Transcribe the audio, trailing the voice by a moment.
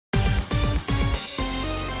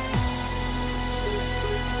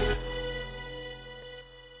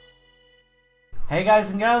Hey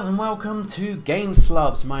guys and girls, and welcome to Game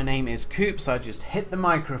Slubs. My name is Coop, so I just hit the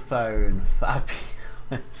microphone.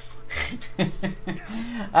 Fabulous.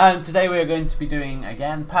 Today we are going to be doing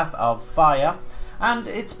again Path of Fire, and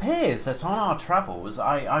it appears that on our travels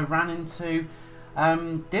I ran into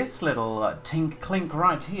this little tink clink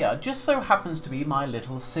right here. Just so happens to be my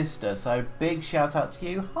little sister, so big shout out to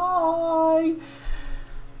you. Hi!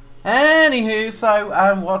 Anywho, so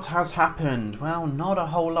what has happened? Well, not a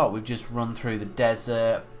whole lot. We've just run through the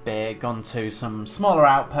desert bit, gone to some smaller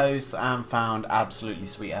outposts and found absolutely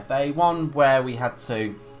sweet FA. One where we had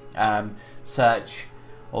to search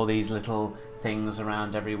all these little things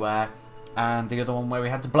around everywhere, and the other one where we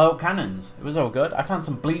had to blow up cannons. It was all good. I found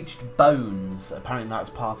some bleached bones. Apparently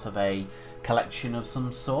that's part of a collection of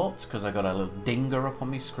some sort, because I got a little dinger up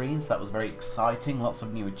on my screen, so that was very exciting. Lots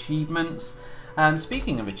of new achievements.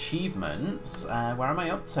 Speaking of achievements, where am I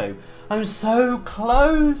up to? I'm so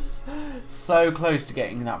close! So close to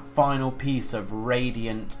getting that final piece of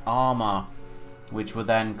radiant armor, which will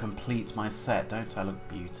then complete my set. Don't I look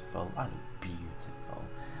beautiful? I look beautiful.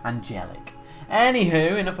 Angelic.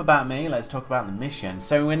 Anywho, enough about me. Let's talk about the mission.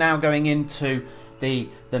 So we're now going into the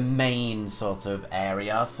main sort of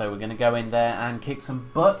area. So we're going to go in there and kick some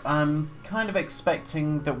butt. I'm kind of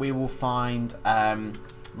expecting that we will find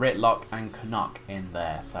Rytlock and Canach in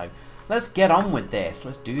there. So let's get on with this.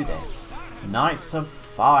 Let's do this. Knights of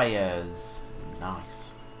Fires.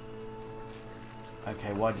 Nice.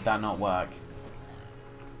 Okay, why did that not work?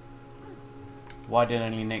 Why did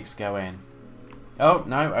only Nyx go in? Oh,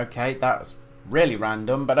 no, okay, that's really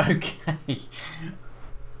random, but okay.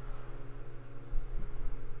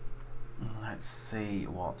 Let's see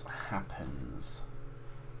what happens.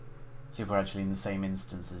 See if we're actually in the same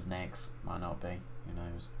instance as Nyx. Might not be. Who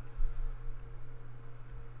knows?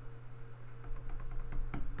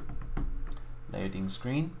 Loading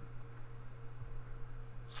screen.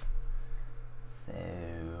 So,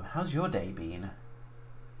 how's your day been?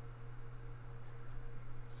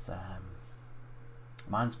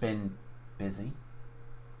 Mine's been busy.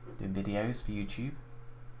 Doing videos for YouTube.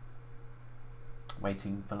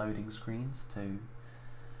 Waiting for loading screens to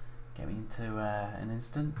get me into an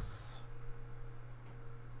instance.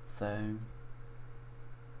 So,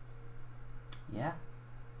 yeah,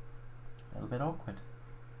 a little bit awkward.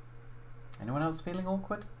 Anyone else feeling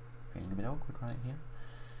awkward? Feeling a bit awkward right here.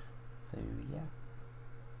 So, yeah.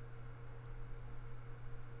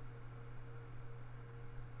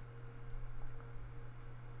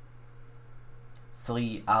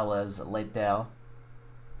 Three hours later.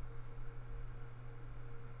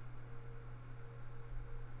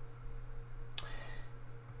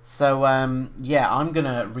 So, yeah, I'm going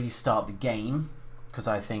to restart the game, because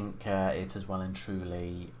I think it has well and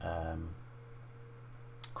truly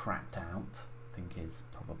cracked out, I think is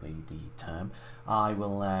probably the term. I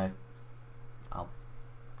will, I'll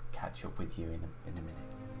catch up with you in a minute.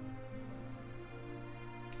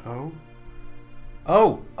 Oh.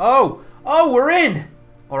 Oh! Oh! Oh, we're in!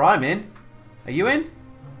 Or I'm in. Are you in?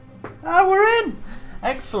 Ah, we're in!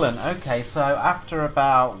 Excellent. Okay, so after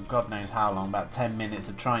about, God knows how long, about 10 minutes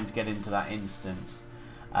of trying to get into that instance,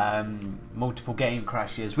 multiple game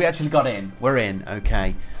crashes, we actually got in. We're in.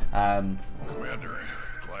 Okay. Commander,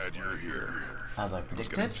 glad you're here. As I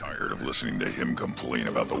predicted. I was getting tired of listening to him complain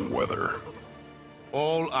about the weather.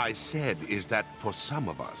 All I said is that for some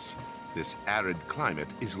of us, this arid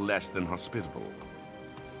climate is less than hospitable.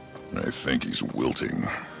 I think he's wilting.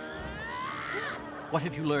 What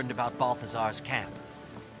have you learned about Balthazar's camp?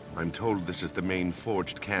 I'm told this is the main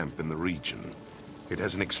forged camp in the region. It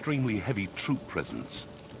has an extremely heavy troop presence.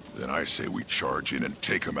 Then I say we charge in and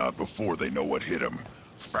take him out before they know what hit him.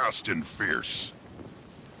 Fast and fierce.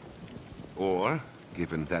 Or,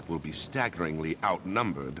 given that we'll be staggeringly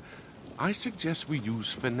outnumbered, I suggest we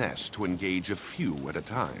use finesse to engage a few at a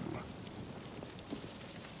time.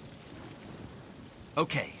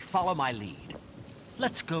 Okay, follow my lead.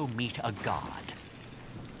 Let's go meet a god.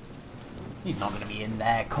 He's not going to be in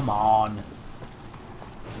there. Come on.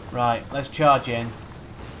 Right, let's charge in.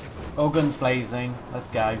 All guns blazing. Let's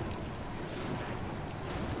go.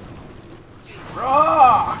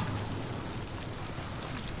 Roar!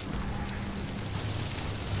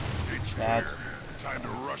 It's Dead. here. Time to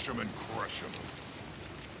rush him and crush him.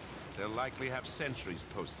 They'll likely have sentries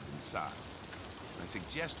posted inside. I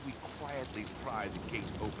suggest we quietly pry the gate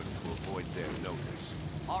open to avoid their notice.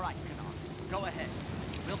 All right, Canach. Go ahead.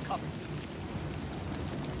 We'll cover you.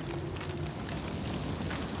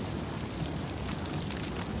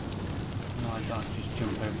 No, I can't just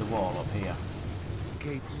jump over the wall up here.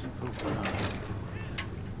 Gates open.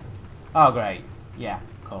 Oh, great. Yeah,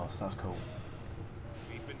 of course. That's cool.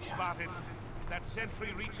 We've been spotted. that sentry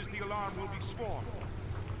reaches the alarm, we'll be swarmed.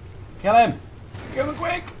 Kill him! Kill him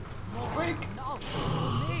quick! Quick!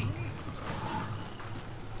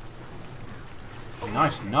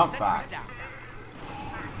 Nice knockback.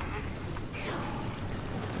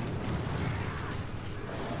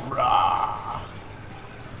 Rah!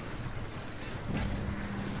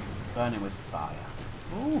 Burn it with fire.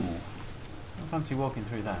 Ooh! I fancy walking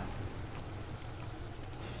through that.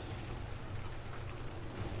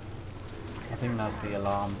 I think that's the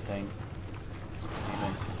alarm thing.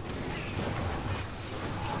 Maybe.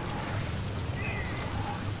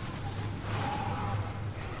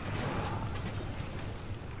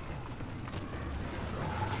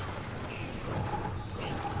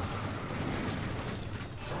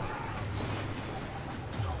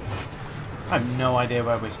 I have no idea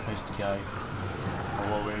where we're supposed to go.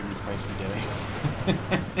 Or what we're even supposed to be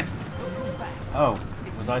doing. Oh,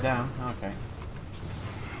 was I down? Okay.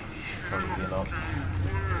 Probably be a lot.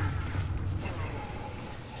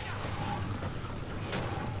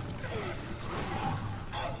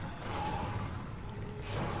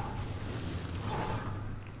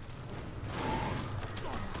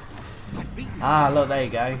 Ah, look, there you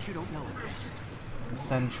go. The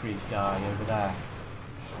sentry guy over there.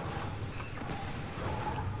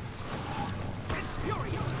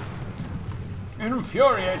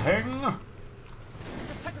 Infuriating!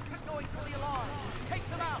 The sentry's going for the alarm. Take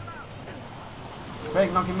them out.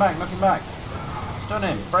 Quick, knock him back, knock him back. Stun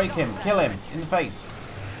him, break him, kill him, in the face.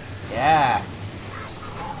 Yeah.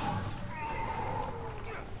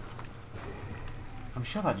 I'm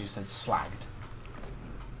sure that just said slagged.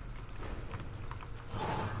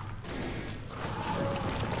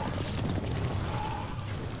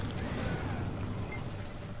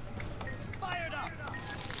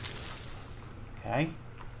 Okay.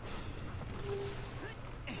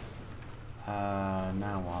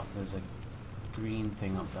 Now what? There's a green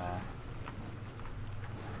thing up there.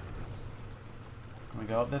 Can we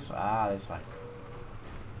go up this way? Ah, this way.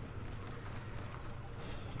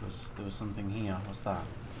 There was something here. What's that?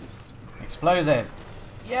 Explosive!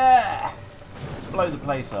 Yeah! Blow the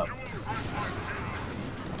place up.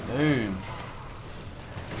 Boom.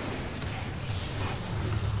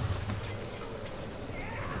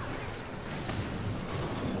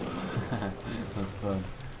 That's fun.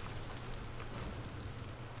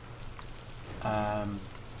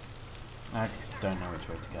 I don't know which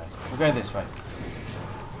way to go. We'll go this way.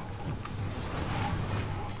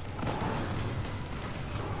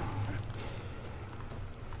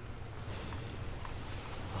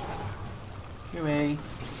 QE.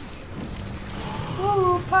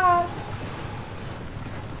 Woo, Pat!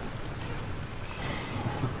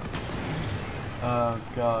 Oh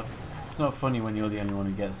god. It's not funny when you're the only one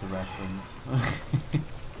who gets the reference.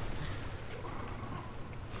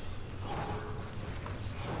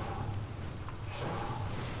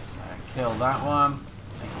 Kill that one.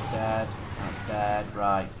 Make it dead. That's dead.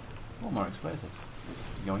 Right. Oh, more explosives.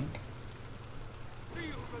 Yoink.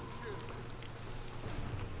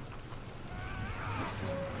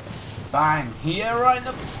 Bang! Here, right in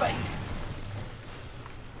the face!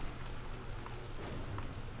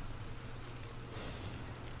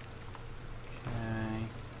 Okay.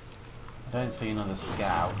 I don't see another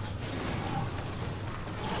scout.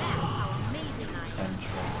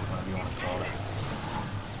 Sentry, whatever you want to call it.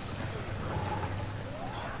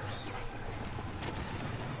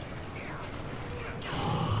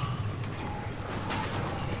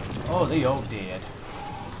 Oh, they all did.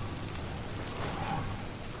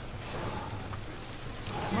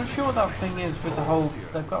 I'm not sure what that thing is with the whole...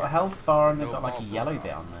 They've got a health bar and they've got like a yellow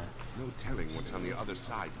bit on there. No telling what's on the other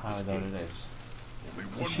side. Oh, is that what it is? Only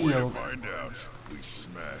It's a one way to shield. find out. We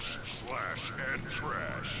smash, slash, and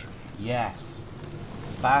trash. Yes.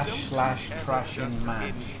 Bash, slash, trash, and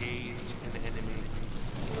mash. Engage an enemy.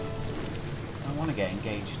 I want to get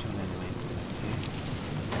engaged to an enemy.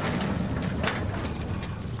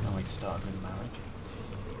 No way to start a good marriage.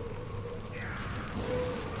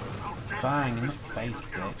 Bang, in the face,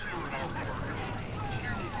 bitch.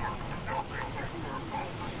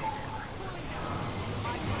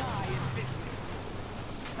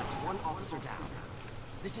 That's one officer down.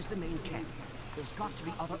 This is the main camp. There's got to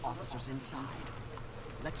be other officers inside.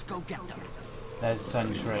 Let's go get them. There's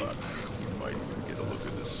Sentry. You might even get a look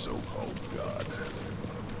at this so-called god.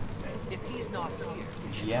 If he's not here,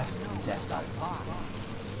 we should Yes, know death. stop by.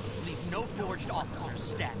 Leave no forged officers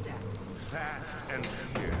standing. Fast and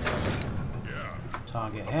fierce. Yeah,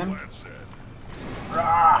 Target him. plan said.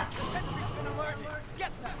 Rah! The sentry's been alerted.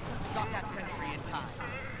 Get them. Got that sentry in time.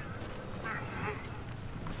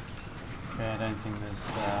 Okay, I don't don't think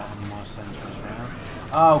there's any more sentries around.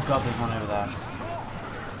 Oh god, there's one over there.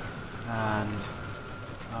 And...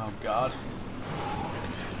 oh god.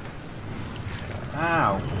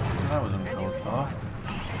 Ow! That was uncalled for.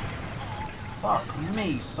 Fuck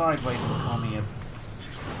me! Sideways and call me a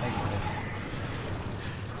Pegasus.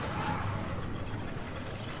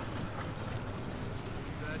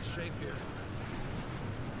 Bad shape here.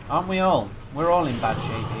 Aren't we all? We're all in bad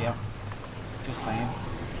shape here. Just saying.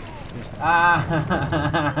 Just... ow!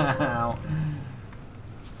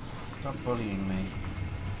 Stop bullying me.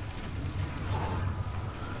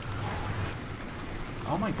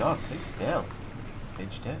 Oh my god, stay still.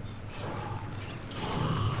 Bitch tits.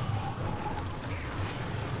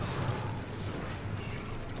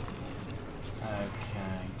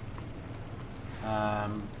 Okay.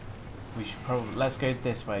 We should probably... let's go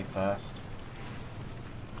this way first.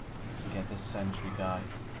 Get this sentry guy.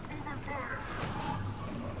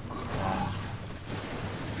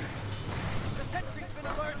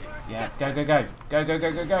 Yeah, go, go, go. Go, go,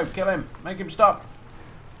 go, go, go. Kill him. Make him stop.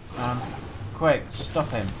 Quick, stop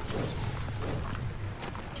him.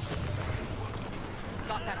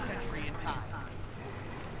 Got that sentry in time.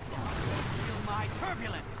 Feel my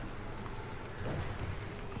turbulence.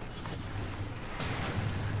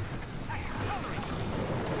 Accelerate.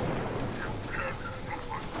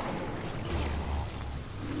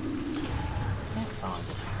 Yes, I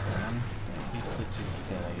can. He's such a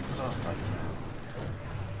silly. Of course I can.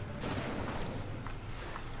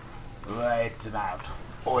 Wait them out.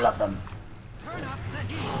 All of them. Turn up the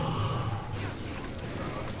heat.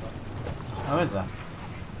 How is that?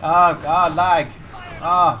 Oh, God, lag.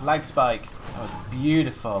 Oh, lag spike. That was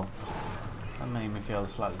beautiful. That made me feel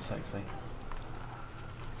slightly sexy.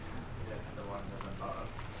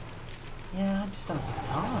 Yeah, I just don't have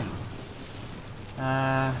time.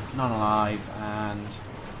 Not alive, and...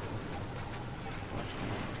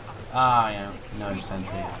 ah, yeah, no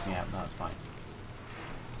sentries. Yeah, that's fine.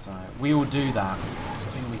 So, we will do that. I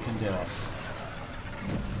think we can do it.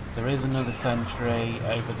 There is another sentry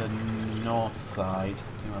over the north side.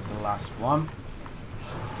 I think that's the last one.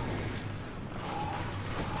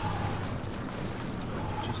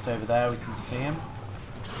 Just over there, we can see him.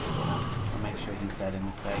 I'll make sure he's dead in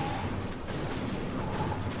the face.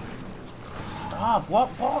 Stop!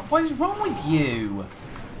 What is wrong with you?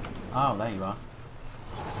 Oh, there you are.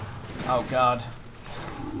 Oh god.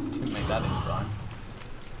 Didn't make that in time.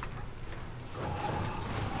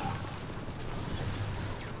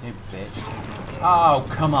 You bitch. Oh,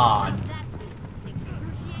 come on!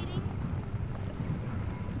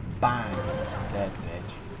 Bang. Dead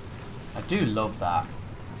bitch. I do love that.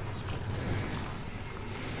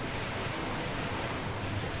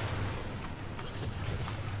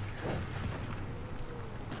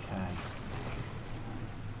 Okay.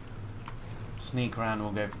 Sneak around,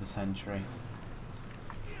 we'll go for the sentry.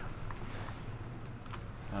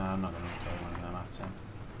 I'm not going to throw one of them at him.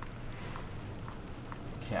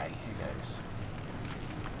 Okay, here goes.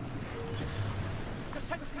 The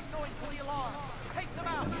sentry's going for the alarm. Take them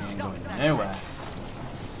out. Sentry ain't Stop going that nowhere.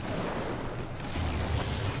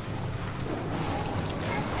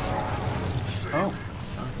 Oh.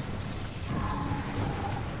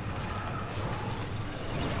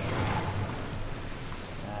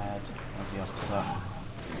 Dead. That's the officer.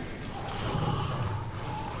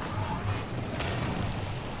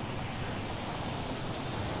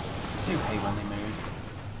 I do hate when they move.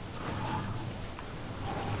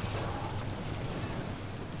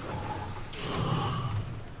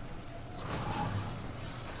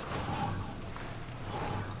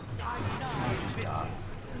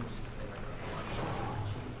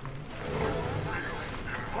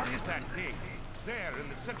 What is that thing? There in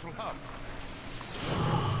the central hub.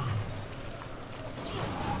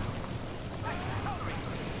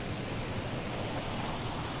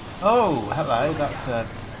 Oh, hello, that's a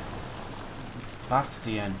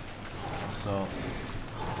bastion of sorts.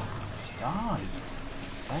 Just die.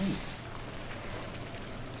 Save.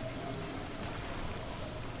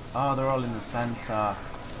 Oh, they're all in the centre.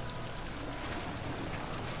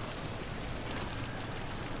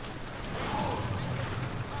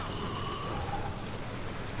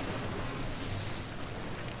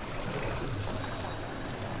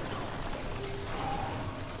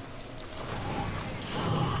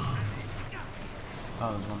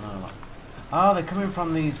 Oh, there's one there. Oh, they're coming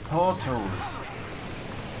from these portals.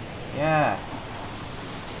 Yeah.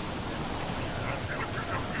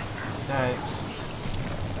 Mistakes.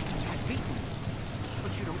 I've beaten you,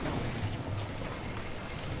 but you don't know it.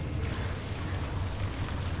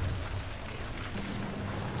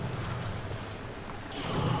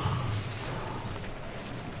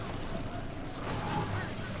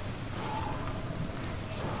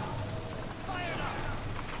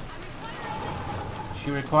 She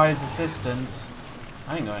requires assistance.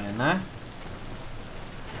 I ain't going in there.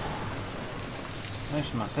 I know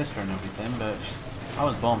she's my sister and everything, but I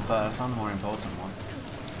was born first. I'm the more important one.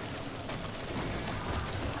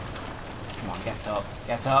 Come on, get up.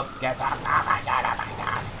 Get up. Get up. Oh my god, oh my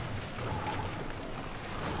god.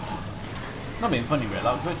 Not being funny,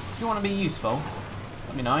 Rytlock, but do you want to be useful?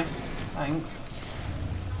 That'd be nice. Thanks.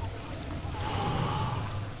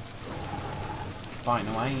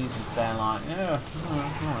 Fighting away, he's just there like, yeah,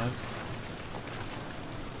 alright.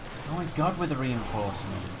 Oh my god, with the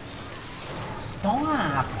reinforcements.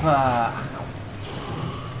 Stop!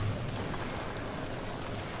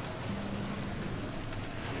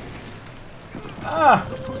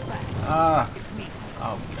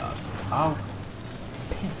 Oh god. Oh,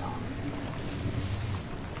 piss off.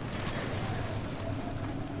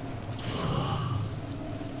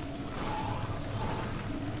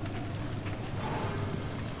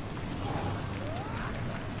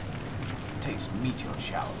 Take some meteor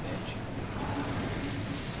shower, bitch.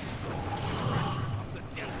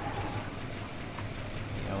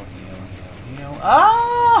 Heal.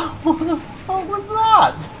 Ah! What the fuck was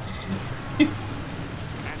that?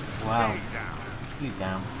 Wow. He's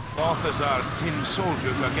down. Balthazar's tin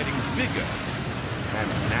soldiers are getting bigger and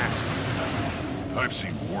nastier. I've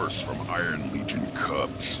seen worse from Iron Legion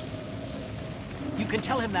cubs. You can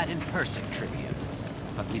tell him that in person, Tribune.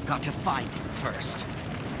 But we've got to find him first.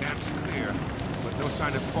 Camp's clear, but no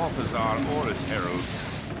sign of Balthazar or his herald.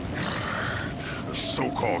 The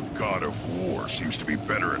so-called god of war seems to be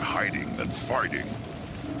better at hiding than fighting.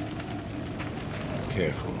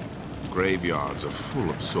 Careful. Graveyards are full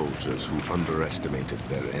of soldiers who underestimated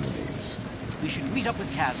their enemies. We should meet up with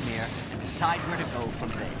Kasmeer and decide where to go from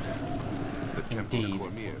there. The temple Indeed. of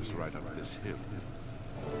Kormir is right up this hill.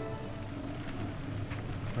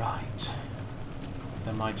 Right.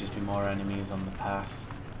 There might just be more enemies on the path.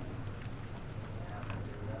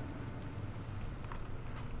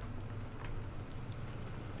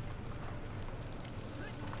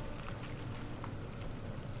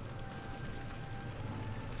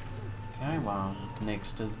 Okay, well,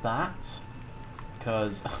 Nyx does that.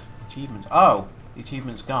 Because achievement. Oh, the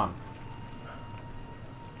achievement's gone.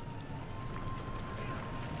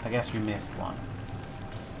 I guess we missed one.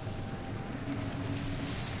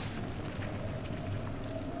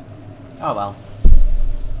 Oh well.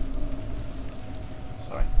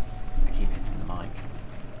 Sorry, I keep hitting the mic.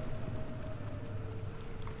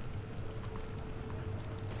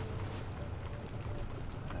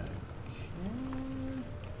 Okay.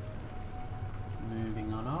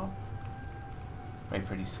 Moving on up. Very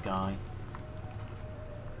pretty sky.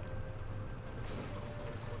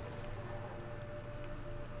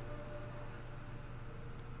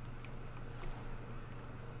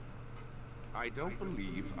 I don't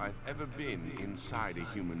believe I've ever been inside a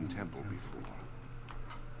human temple before.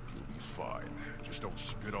 You'll be fine. Just don't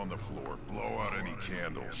spit on the floor, blow out any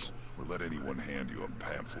candles, or let anyone hand you a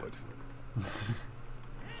pamphlet.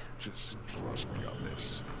 Just trust me on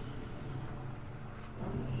this.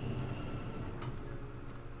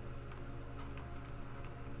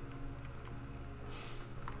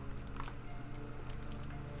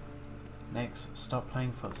 Nyx, stop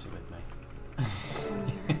playing footsie with me.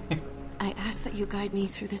 I ask that you guide me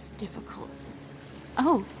through this difficult...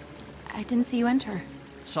 Oh, I didn't see you enter.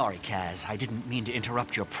 Sorry, Kaz. I didn't mean to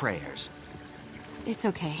interrupt your prayers. It's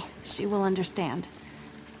okay. She will understand.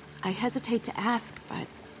 I hesitate to ask, but...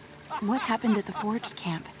 what happened at the Forged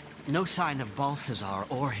camp? No sign of Balthazar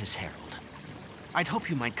or his herald. I'd hope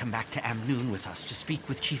you might come back to Amnoon with us to speak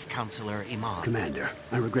with Chief Counselor Imam. Commander,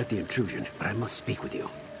 I regret the intrusion, but I must speak with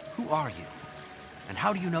you. Who are you? And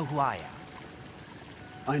how do you know who I am?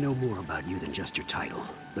 I know more about you than just your title,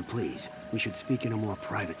 but please, we should speak in a more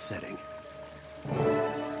private setting.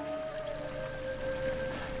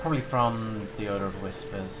 Probably from the Order of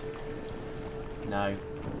Whispers. No.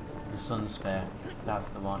 The Sun Spear.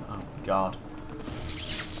 That's the one. Oh, God.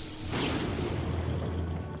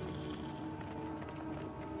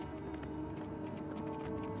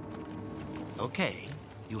 Okay,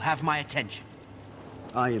 you have my attention.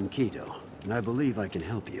 I am Kito, and I believe I can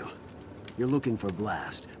help you. You're looking for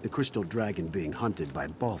Vlast, the crystal dragon being hunted by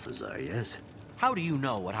Balthazar, yes? How do you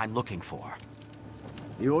know what I'm looking for?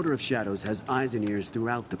 The Order of Shadows has eyes and ears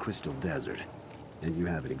throughout the Crystal Desert, and you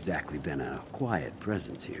haven't exactly been a quiet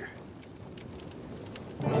presence here.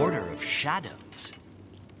 Order of Shadows?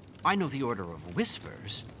 I know the Order of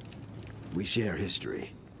Whispers. We share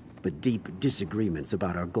history, but deep disagreements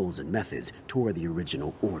about our goals and methods tore the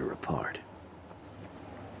original Order apart.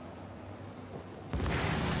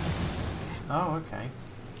 Oh, okay.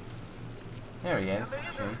 There he is,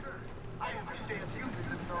 actually. I understand you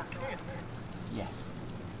visited our camp. Yes.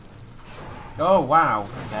 Oh, wow.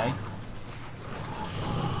 Okay.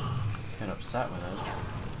 Bit upset with us.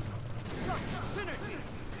 Such synergy!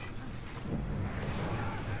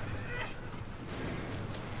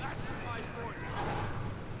 That's my boy.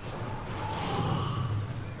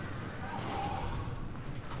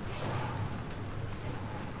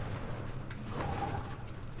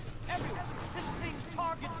 Everyone, this thing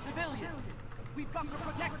targets civilians. We've got to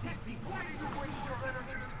protect these people. Why do you waste your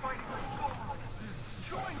energies fighting with God?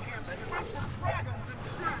 Join him and wait for dragons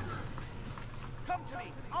instead. Come to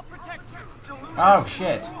me. I'll protect you. Deluded Oh,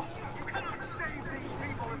 shit. You cannot save these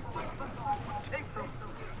people if Balthazar would take them.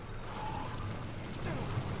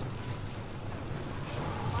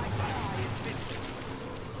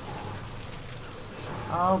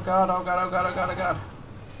 Oh, God, oh, God, oh, God, oh, God, oh, God.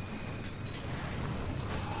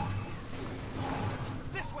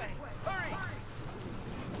 This way. Hurry.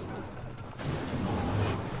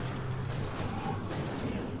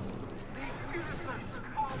 These innocents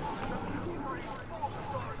come on the glory of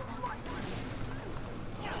Balthazar's light.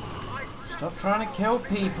 I said Stop trying to kill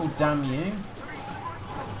people, damn you. to be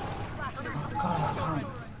sprinkled. Oh, God, I can't.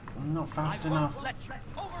 I'm not fast enough. Let you.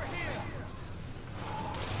 Over here.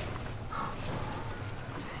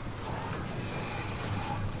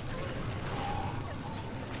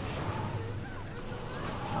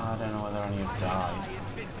 Oh, I don't know whether any have died.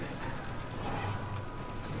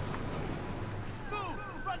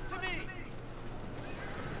 Move. Run to me.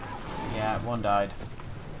 Yeah, one died.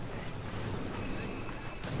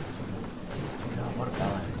 God, what a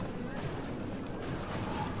bell end.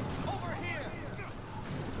 Over here.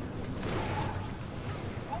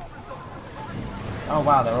 Oh,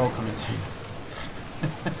 wow, they're all coming too.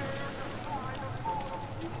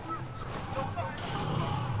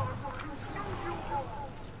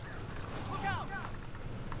 Look out.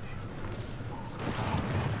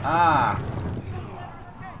 Ah!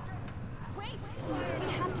 Wait! We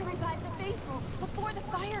have to revive the faithful before the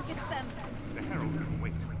fire gets them. The herald can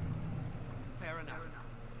wait. Fair enough.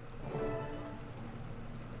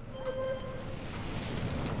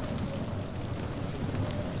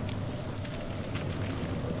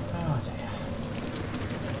 Oh, dear.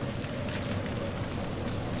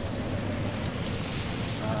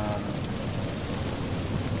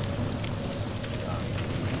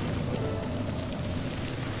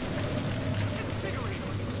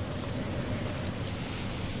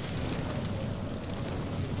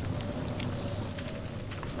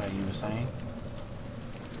 So you were saying?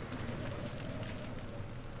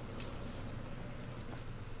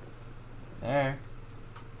 There.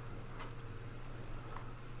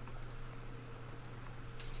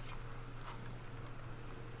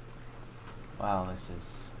 Wow, this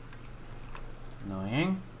is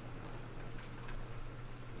annoying.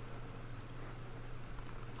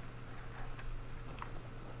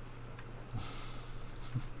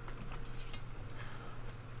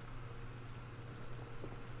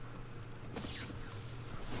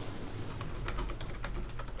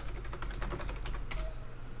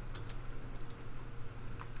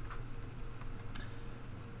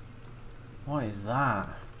 What is that?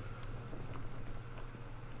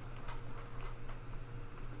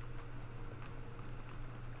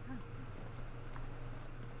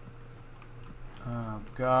 Oh,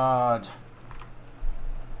 God.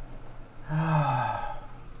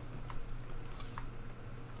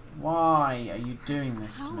 Why are you doing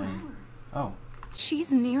this to me? Oh.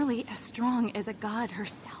 She's nearly as strong as a god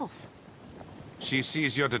herself. She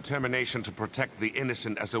sees your determination to protect the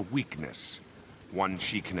innocent as a weakness, one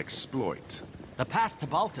she can exploit. The path to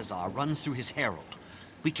Balthazar runs through his herald.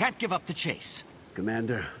 We can't give up the chase.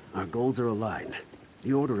 Commander, our goals are aligned.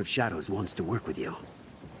 The Order of Shadows wants to work with you.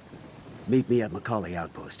 Meet me at Macaulay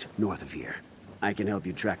Outpost, north of here. I can help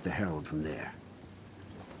you track the herald from there.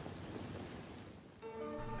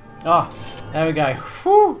 Oh, there we go.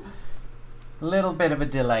 Whew! Little bit of a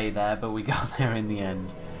delay there, but we got there in the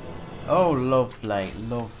end. Oh, lovely,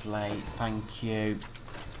 lovely. Thank you.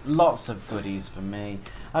 Lots of goodies for me.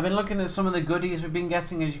 I've been looking at some of the goodies we've been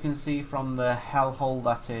getting, as you can see from the hellhole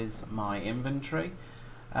that is my inventory.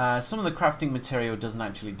 Some of the crafting material doesn't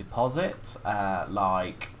actually deposit,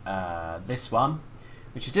 like this one,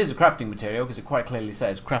 which it is a crafting material because it quite clearly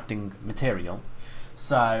says crafting material.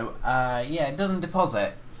 So, yeah, it doesn't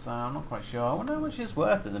deposit, so I'm not quite sure. I wonder how much it's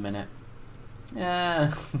worth at the minute.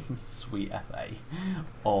 Yeah, sweet FA.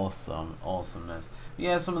 Awesome, awesomeness.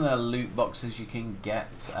 Yeah, some of the loot boxes you can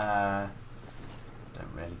get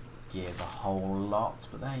don't really give a whole lot,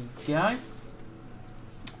 but there you go.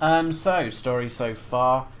 So, story so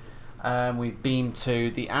far. We've been to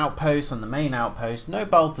the outpost, and the main outpost. No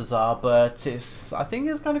Balthazar, but I think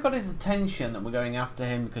it's kind of got his attention that we're going after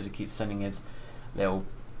him because he keeps sending his little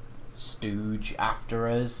stooge after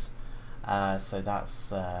us. So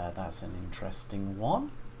that's an interesting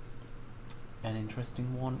one. An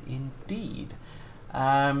interesting one indeed.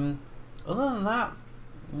 Other than that,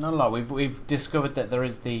 not a lot. We've discovered that there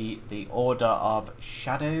is the Order of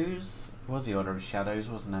Shadows. It was the Order of Shadows,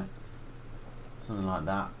 wasn't it? Something like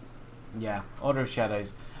that. Yeah, Order of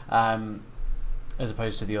Shadows. As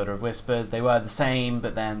opposed to the Order of Whispers. They were the same,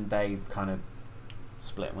 but then they kind of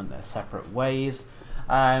split, went their separate ways.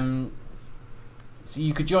 So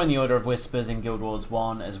you could join the Order of Whispers in Guild Wars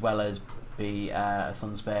 1 as well as be a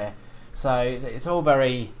Sunspear. So it's all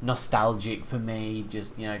very nostalgic for me,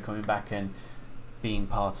 just, you know, coming back and being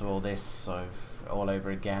part of all this sort of all over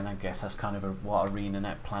again. I guess that's kind of what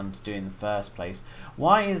ArenaNet planned to do in the first place.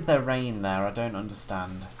 Why is there rain there? I don't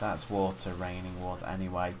understand. That's water, raining water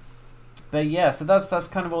anyway. But yeah, so that's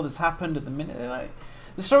kind of all that's happened at the minute. Like,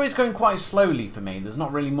 the story's going quite slowly for me. There's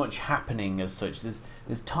not really much happening as such. There's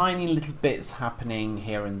tiny little bits happening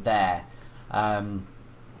here and there.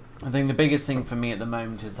 I think the biggest thing for me at the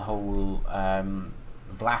moment is the whole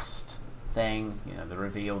Vlast thing. You know, the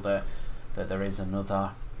reveal that there is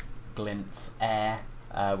another Glint's heir,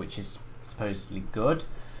 which is supposedly good.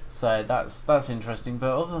 So that's interesting.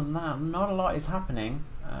 But other than that, not a lot is happening.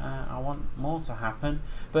 I want more to happen.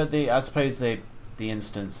 But I suppose the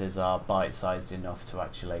instances are bite-sized enough to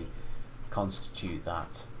actually constitute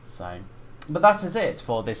that. So, but that is it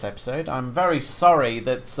for this episode. I'm very sorry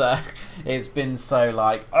that it's been so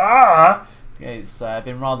like it's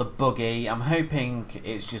been rather buggy. I'm hoping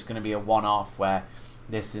it's just going to be a one-off where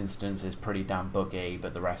this instance is pretty damn buggy,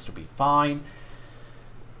 but the rest will be fine.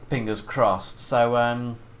 Fingers crossed.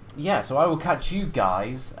 So yeah, so I will catch you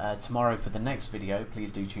guys tomorrow for the next video.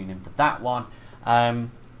 Please do tune in for that one.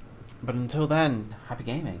 But until then, happy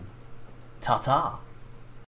gaming. Ta-ta.